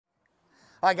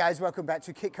Hi guys, welcome back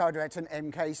to Kit Car Direct and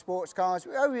MK Sportscars.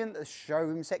 We're over in the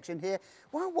showroom section here.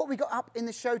 Well, what we got up in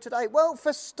the show today? Well,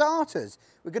 for starters,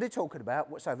 we're going to talk about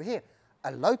what's over here,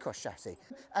 a low-cost chassis.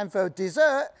 And for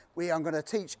dessert, we are going to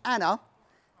teach Anna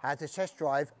how to test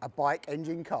drive a bike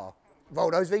engine car. Roll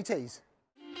those VTs.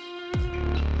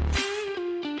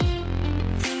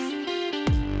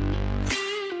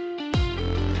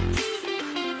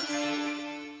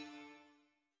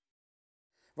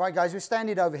 Right guys, we're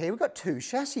standing over here. We've got two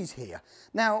chassis here.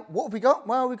 Now, what have we got?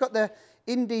 Well, we've got the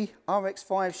Indy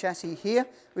RX5 chassis here,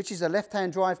 which is a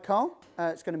left-hand drive car.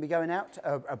 It's going to be going out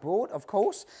abroad, of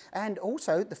course. And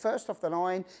also, the first off the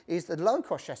line is the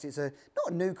low-cost chassis. It's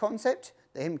not a new concept.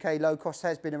 The MK low-cost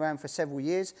has been around for several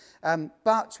years,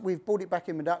 but we've brought it back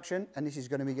in production, and this is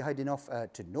going to be heading off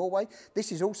to Norway.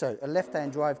 This is also a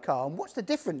left-hand drive car. And what's the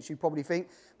difference, you probably think,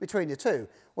 between the two?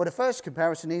 Well, the first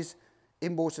comparison is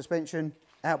inboard suspension,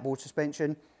 outboard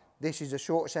suspension. This is a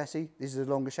shorter chassis, this is a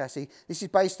longer chassis. This is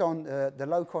based on the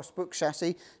low-cost book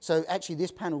chassis. So actually this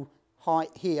panel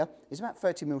height here is about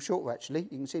 30 mil shorter actually.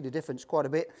 You can see the difference quite a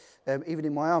bit, even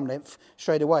in my arm length,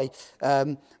 straight away,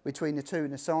 between the two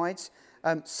and the sides.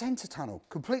 Centre tunnel,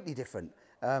 completely different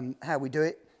how we do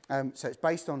it. So it's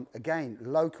based on, again,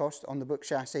 low cost on the book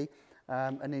chassis.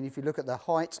 And then if you look at the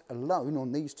height alone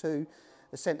on these two,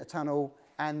 the centre tunnel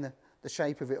and the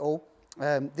shape of it all,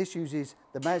 this uses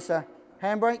the Mazda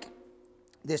handbrake.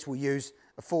 This will use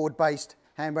a forward-based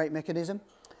handbrake mechanism.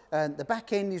 The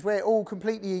back end is where it all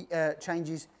completely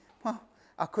changes. Well,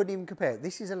 I couldn't even compare.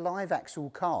 This is a live axle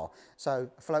car, so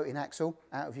a floating axle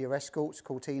out of your Escorts,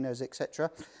 Cortinas, etc.,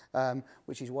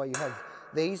 which is why you have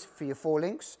these for your four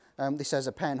links. This has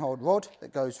a panhold rod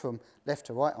that goes from left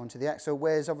to right onto the axle,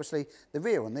 whereas obviously the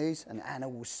rear on these, and Anna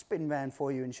will spin round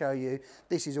for you and show you,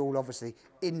 this is all obviously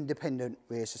independent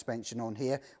rear suspension on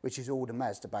here, which is all the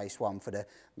Mazda base one for the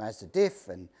Mazda diff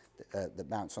and that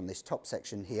mounts on this top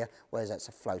section here, whereas that's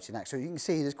a floating axle. You can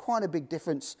see there's quite a big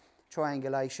difference,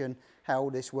 triangulation, how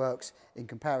all this works in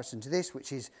comparison to this,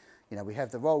 which is, you know, we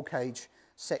have the roll cage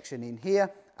section in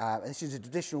here. This is a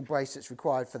traditional brace that's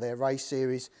required for their race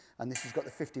series, and this has got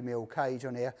the 50 mil cage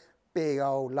on here. Big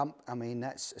old lump, I mean,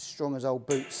 that's as strong as old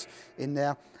boots in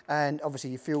there. And obviously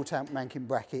your fuel tank mounting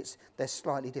brackets, they're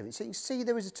slightly different. So you can see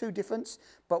there is a two difference,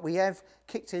 but we have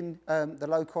kicked in the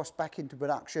low cost back into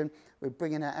production. We're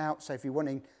bringing that out, so if you're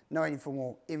wanting knowing for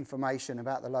more information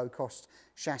about the low cost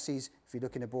chassis, if you're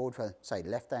looking abroad for, say,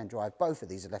 left-hand drive, both of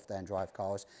these are left-hand drive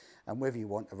cars, and whether you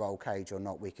want a roll cage or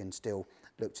not, we can still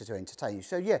look to entertain you.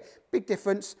 So yeah, big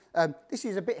difference. This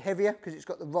is a bit heavier because it's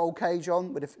got the roll cage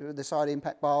on with the side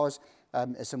impact bars.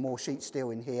 There's some more sheet steel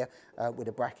in here with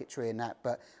a bracketry and that,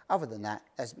 but other than that,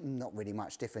 there's not really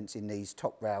much difference in these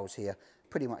top rails here.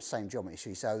 Pretty much same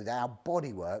geometry. So our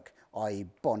bodywork, i.e.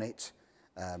 bonnet,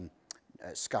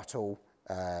 scuttle,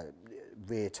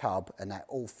 rear tub, and that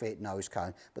all fit nose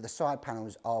cone, but the side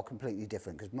panels are completely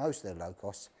different because most of the low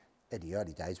costs in the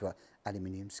early days were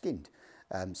aluminium skinned.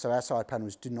 So our side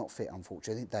panels do not fit,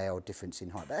 unfortunately. They are a difference in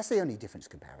height, but that's the only difference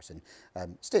comparison.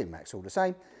 Steering rack's all the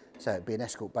same, so it'd be an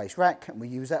Escort base rack, and we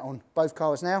use that on both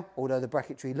cars now. Although the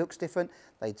bracketry looks different,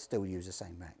 they'd still use the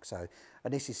same rack. So,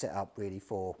 and this is set up really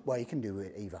for, well, you can do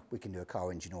it either. We can do a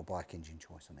car engine or bike engine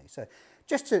choice on these. So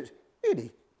just to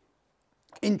really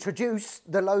introduce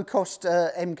the low-cost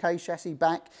MK chassis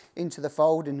back into the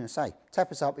fold, and say, tap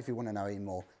us up if you want to know any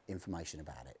more information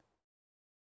about it.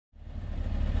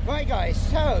 Right guys,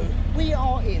 so we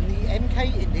are in the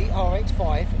MK Indy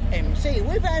RX5 MC.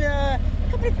 We've had a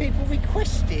couple of people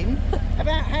requesting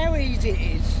about how easy it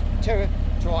is to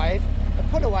drive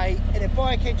and pull away in a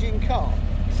bike engine car.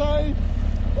 So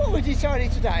what we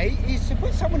decided today is to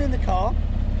put someone in the car,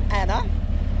 Anna,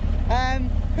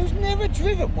 who's never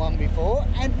driven one before,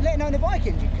 and let alone a bike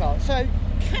engine car. So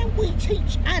can we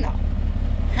teach Anna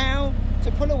how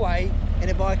to pull away in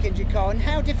a bike engine car and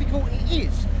how difficult it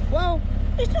is? Well,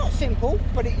 it's not simple,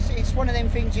 but it's one of them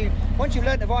things once you've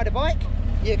learned to ride a bike,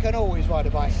 you can always ride a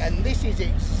bike. And this is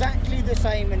exactly the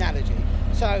same analogy.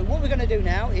 So what we're going to do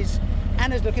now is,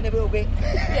 Anna's looking a little bit...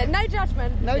 Yeah, no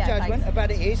judgment. No judgment about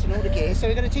it is and all the gears. So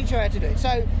we're going to teach her how to do it.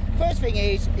 So first thing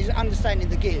is understanding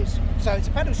the gears. So it's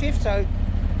a paddle shift. So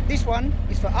this one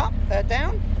is for up,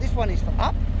 down. This one is for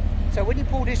up. So when you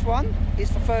pull this one,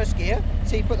 it's for first gear.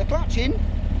 So you put the clutch in,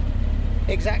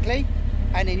 exactly,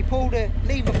 and then you pull the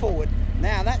lever forward.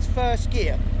 Now that's first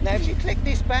gear. Now if you click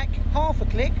this back half a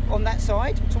click on that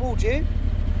side towards you,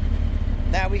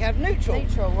 now we have neutral.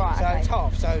 Neutral, right. So okay. It's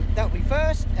half. So that'll be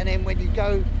first, and then when you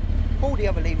go pull the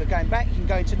other lever going back, you can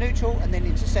go into neutral and then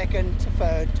into second, to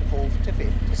third, to fourth, to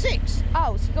fifth, to sixth.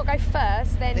 Oh, so you've got to go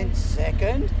first, then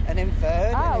second, and then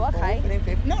third, and then fourth, and then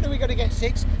fifth. Not that we've got to get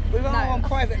sixth. We're on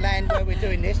private land where we're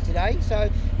doing this today. So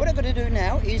what I'm going to do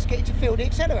now is get you to feel the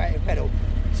accelerator pedal.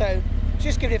 So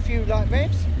just give it a few light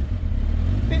revs.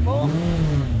 Bit more.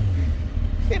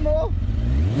 Bit more.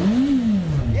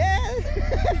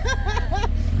 Yeah.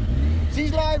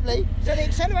 She's lively. So the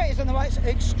accelerator's on the right, so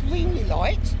extremely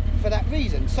light for that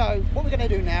reason. So what we're going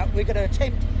to do now, we're going to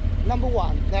attempt number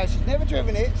one. Now she's never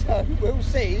driven it, so we'll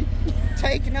see.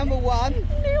 Take number one.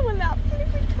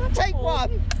 Take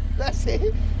one. That's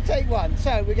it. Take one.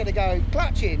 So we're going to go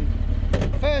clutch in,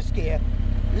 first gear,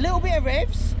 a little bit of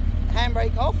revs,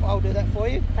 handbrake off. I'll do that for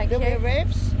you. Thank you. A little bit of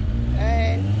revs,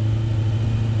 and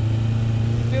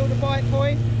feel the bite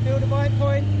point. Feel the bite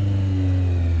point.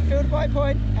 Feel the bite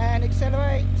point, and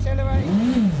accelerate, accelerate.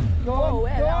 Go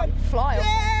on, go on. Fly off.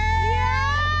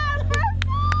 Yeah! First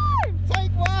time!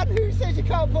 Take one. Who says you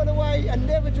can't put away and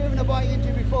never driven a bike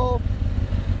engine before?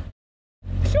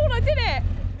 Sean, I did it.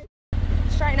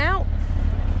 Straighten out.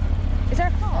 Is there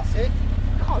a car? That's it.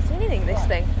 I can't see anything in this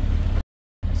thing.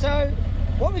 So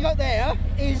what we got there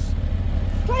is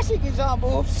classic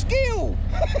example of skill.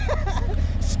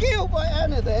 Skill by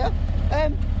Anna there.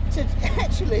 So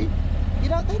actually, you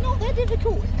know, they're not that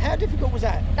difficult. How difficult was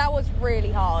that? That was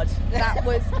really hard. That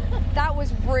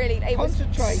was really, it was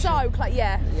so close.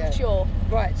 Yeah, for sure.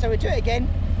 Right, so we'll do it again.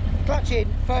 Clutch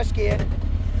in, first gear.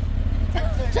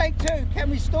 Take two. Can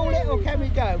we stall it or can we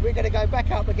go? We're going to go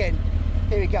back up again.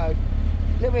 Here we go. A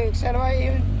little bit of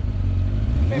accelerating.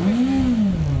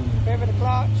 Feather the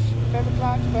clutch. Feather the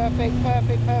clutch. Perfect,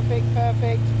 perfect, perfect,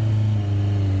 perfect.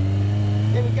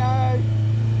 Here we go.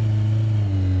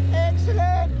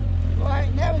 Excellent.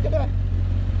 Right, now we're going to a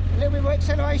little bit more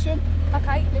acceleration.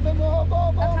 Okay. A little bit more.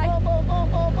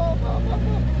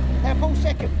 Now pull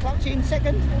second. Clutch in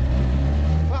second.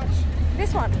 Clutch.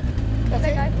 This one. That's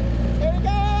it. Go. There we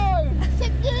go.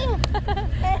 Second gear.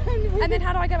 And then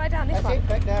how do I go back down this one? That's it.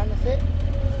 Back down. That's it.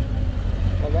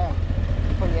 Go round.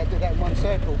 You probably had to do that in one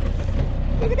circle.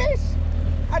 Look at this.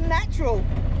 Unnatural.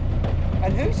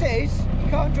 And who says you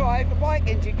can't drive a bike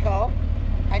engine car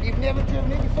and you've never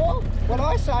driven it before? Well,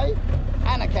 I say,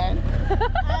 Anna can.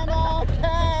 Anna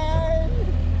can.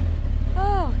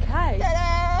 Okay.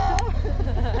 Ta-da!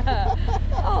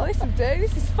 Oh, this will do.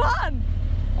 This is fun.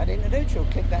 And into neutral,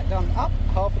 click that down up,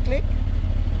 half a click.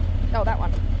 Oh, that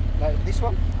one. No, this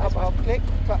one, up half a click.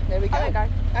 There we go. Oh, there we go.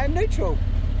 And neutral.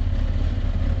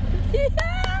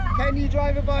 Yeah! Can you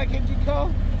drive a bike engine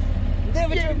car?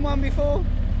 Never driven one before?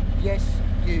 Yes,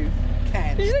 you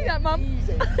can. Did you think that, Mum?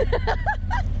 Easy.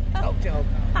 Top job.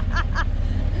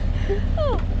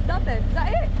 Oh, done then. Is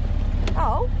that it?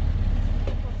 Oh.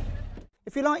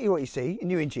 If you like what you see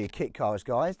and you're into your kit cars,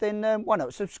 guys, then why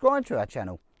not subscribe to our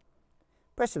channel?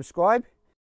 Press subscribe,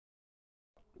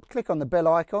 click on the bell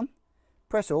icon,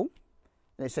 press all,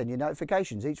 and it'll send you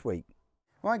notifications each week.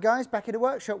 Right guys, back at the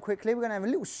workshop quickly. We're going to have a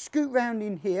little scoot round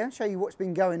in here, show you what's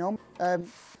been going on. The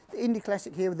Indy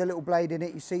Classic here with the little blade in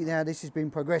it, you see now this has been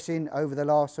progressing over the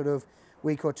last sort of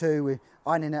week or two. We're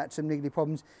ironing out some niggly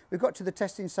problems. We've got to the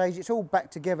testing stage, it's all back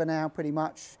together now pretty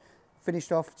much.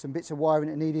 Finished off, some bits of wiring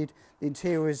that needed, the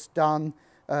interior is done,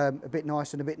 a bit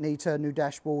nicer and a bit neater, new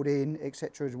dashboard in,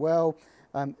 etc. as well.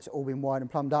 It's all been wired and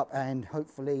plumbed up, and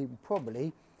hopefully,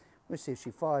 probably, we'll see if she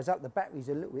fires up. The battery's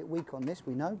a little bit weak on this,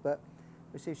 we know, but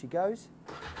we'll see if she goes.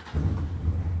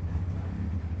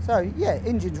 So, yeah,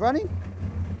 engine's running.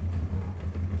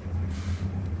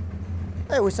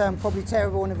 They always sound probably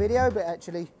terrible on the video, but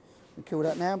actually, we'll kill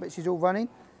that now, but she's all running,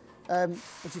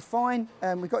 which is fine.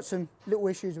 We've got some little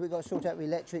issues we've got to sort out with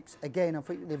electrics. Again, I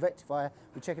think the rectifier,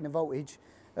 we're checking the voltage,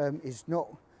 is not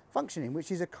functioning,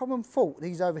 which is a common fault.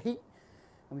 These overheat.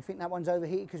 And we think that one's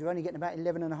overheated because we're only getting about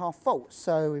 11.5 volts.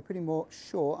 So we're pretty more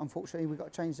sure, unfortunately, we've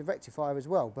got to change the rectifier as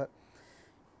well. But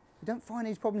you don't find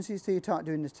these problems until you start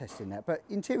doing the testing now. But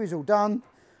the interior's all done,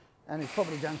 and it's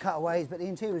probably done cutaways, but the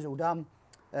interior's all done.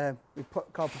 We've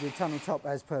put carpeted tunnel top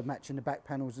as per matching the back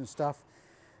panels and stuff.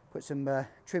 Put some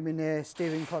trim in there,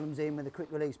 steering columns in with a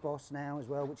quick release boss now as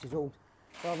well, which is all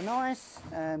rather nice.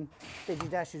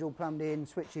 Digi-dash is all plumbed in,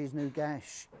 switches, new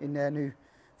gash in there, new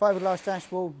fiberglass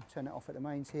dashboard, turn it off at the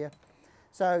mains here.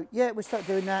 So yeah, we'll start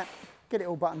doing that, get it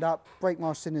all buttoned up, brake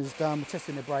master is done, we're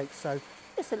testing the brakes, so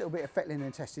just a little bit of fettling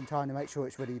and testing time to make sure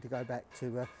it's ready to go back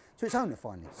to its owner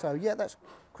finally. So yeah, that's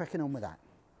cracking on with that.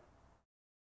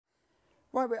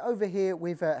 Right, we're over here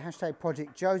with hashtag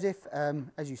Project Joseph.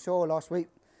 As you saw last week,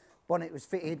 bonnet was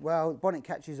fitted. Well, bonnet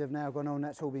catches have now gone on,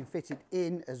 that's all been fitted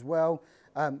in as well.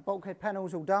 Bulkhead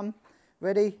panels all done,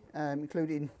 ready,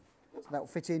 including So that will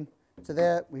fit in to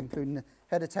there. We're including the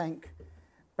header tank,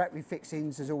 battery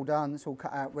fixings is all done. It's all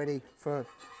cut out ready for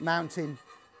mounting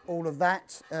all of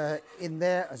that in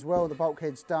there as well. The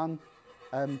bulkhead's done.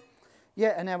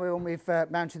 Yeah, and now we're on with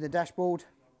mounting the dashboard.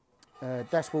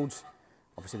 Dashboards,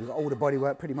 obviously we've got all the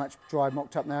bodywork pretty much dry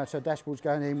mocked up now, so dashboard's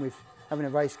going in with having a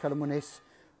race column on this.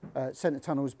 Centre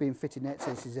tunnel's being fitted next,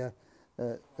 so this is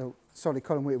the solid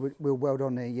column we'll weld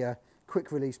on the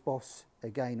quick release boss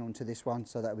again onto this one,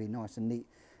 so that'll be nice and neat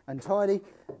and tidy.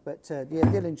 But yeah,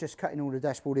 Dylan's just cutting all the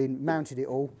dashboard in, mounted it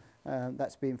all.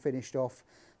 That's being finished off.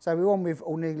 So we're on with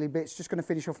all niggly bits. Just going to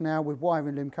finish off now with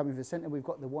wiring loom coming for the centre. We've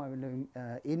got the wiring loom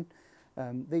in.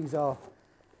 These are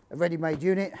a ready-made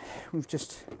unit. We've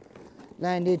just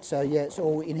landed, so yeah, it's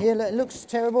all in here. It looks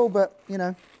terrible, but you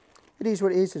know, it is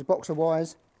what it is. There's a box of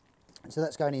wires, so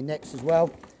that's going in next as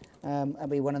well. That'll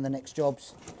be one of the next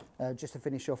jobs, just to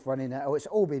finish off running that. Oh, it's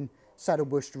all been saddle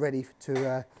bushed, ready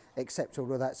to accept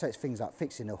all of that. So it's things like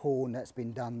fixing the horn, that's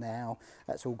been done now.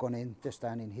 That's all gone in, just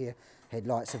down in here.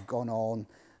 Headlights have gone on.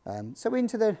 So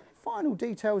into the final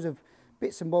details of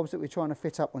bits and bobs that we're trying to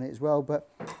fit up on it as well. But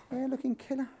yeah, looking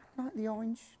killer, like the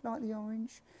orange, like the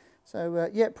orange. So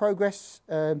yeah, progress,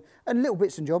 and little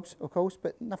bits and jobs, of course,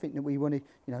 but nothing that we want to,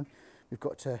 you know, we've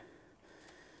got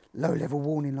low-level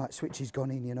warning light switches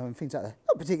gone in, you know, and things like that.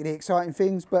 Not particularly exciting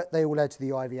things, but they all add to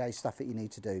the IVA stuff that you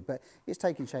need to do. But it's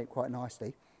taking shape quite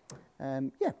nicely.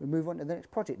 Yeah, we move on to the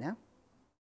next project now.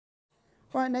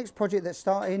 Right, next project that's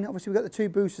starting. Obviously, we've got the two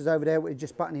boosters over there we're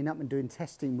just buttoning up and doing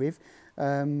testing with.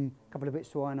 A couple of bits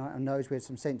to iron out on those. We had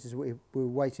some sensors we were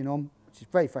waiting on, which is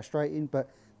very frustrating, but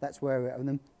that's where we're at with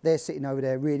them. They're sitting over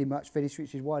there really much finished,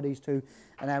 which is why these two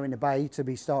are now in the bay to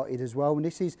be started as well. And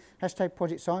this is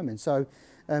 #Project Simon. So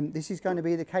this is going to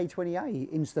be the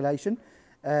K20A installation.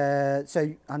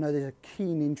 So I know there's a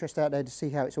keen interest out there to see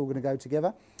how it's all going to go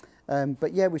together.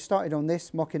 But yeah, we started on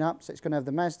this, mocking up. So it's going to have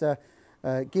the Mazda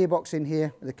gearbox in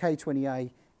here, the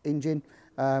K20A engine.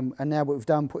 And now what we've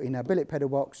done, put in a billet pedal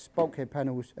box, bulkhead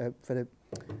panels for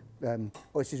the,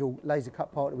 this is all laser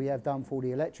cut part that we have done for all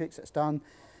the electrics, that's done.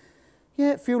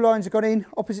 Yeah, fuel lines have gone in,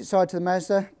 opposite side to the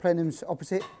Mazda, plenum's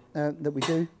opposite that we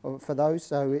do for those.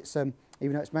 So it's,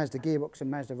 even though it's Mazda gearbox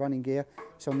and Mazda running gear,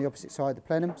 it's on the opposite side of the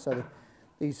plenum. So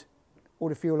all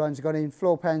the fuel lines have gone in,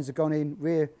 floor pans have gone in,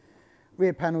 rear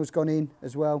panels gone in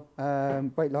as well,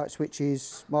 brake light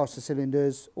switches, master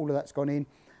cylinders, all of that's gone in.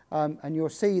 And you'll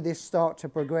see this start to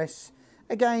progress,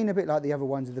 again, a bit like the other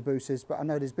ones of the boosters, but I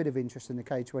know there's a bit of interest in the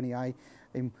K20A,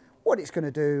 in what it's going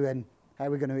to do and how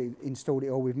we're going to install it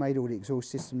all. We've made all the exhaust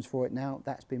systems for it now.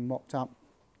 That's been mocked up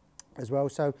as well.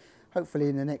 So hopefully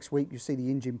in the next week, you'll see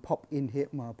the engine pop in here.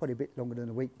 Well, probably a bit longer than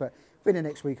a week, but within the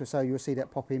next week or so, you'll see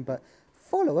that pop in. But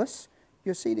follow us.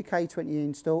 You'll see the K20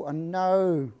 install. I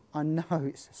know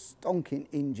it's a stonking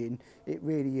engine. It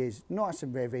really is. Nice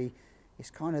and revvy. It's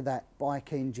kind of that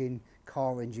bike engine,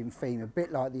 car engine theme, a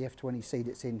bit like the F20C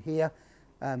that's in here,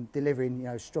 delivering, you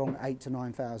know, strong 8,000 to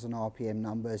 9,000 RPM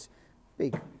numbers,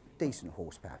 big, decent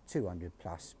horsepower, 200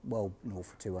 plus, well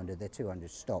north of 200. They're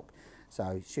 200 stock, so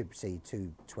it should see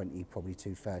 220, probably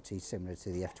 230, similar to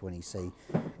the F20C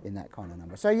in that kind of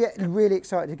number. So yeah, really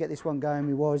excited to get this one going.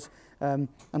 We was, and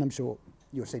I'm sure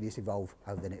you'll see this evolve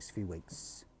over the next few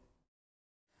weeks.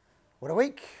 What a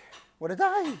week, what a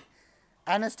day.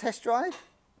 Anna's test drive,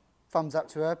 thumbs up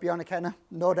to her. Beyond Anna,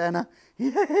 nod Anna.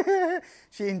 Yeah,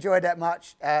 she enjoyed that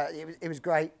much. It was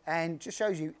great, and just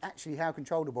shows you actually how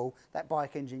controllable that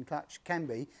bike engine clutch can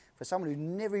be for someone who's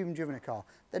never even driven a car.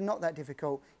 They're not that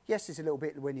difficult. Yes, it's a little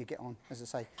bit when you get on, as I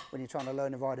say, when you're trying to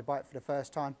learn to ride a bike for the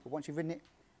first time, but once you've ridden it,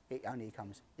 it only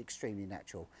becomes extremely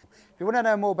natural. If you want to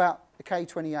know more about the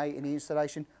K20A in the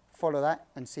installation, follow that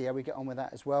and see how we get on with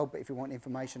that as well. But if you want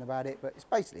information about it, but it's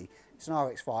basically, it's an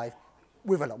RX-5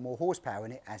 with a lot more horsepower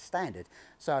in it as standard.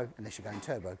 So, unless you're going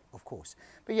turbo, of course.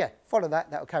 But yeah, follow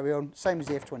that, that'll carry on. Same as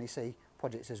the F20C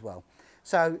projects as well.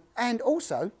 So, and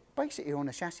also, basically on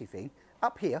a chassis thing,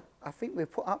 up here, I think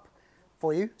we've put up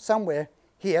for you, somewhere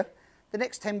here, the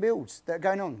next 10 builds that are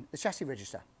going on, the chassis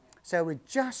register. So we're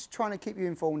just trying to keep you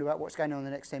informed about what's going on in the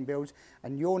next 10 builds,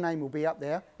 and your name will be up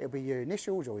there. It'll be your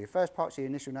initials or your first parts of your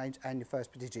initial names and your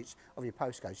first digits of your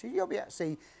postcode. So you'll be able to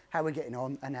see how we're getting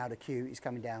on and how the queue is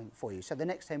coming down for you. So the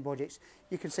next 10 projects,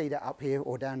 you can see that up here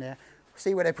or down there.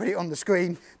 See where they put it on the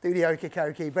screen, do the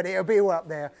okey-dokey, but it'll be all up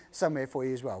there somewhere for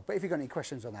you as well. But if you've got any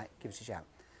questions on that, give us a shout.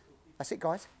 That's it,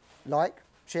 guys. Like,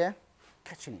 share,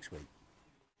 catch you next week.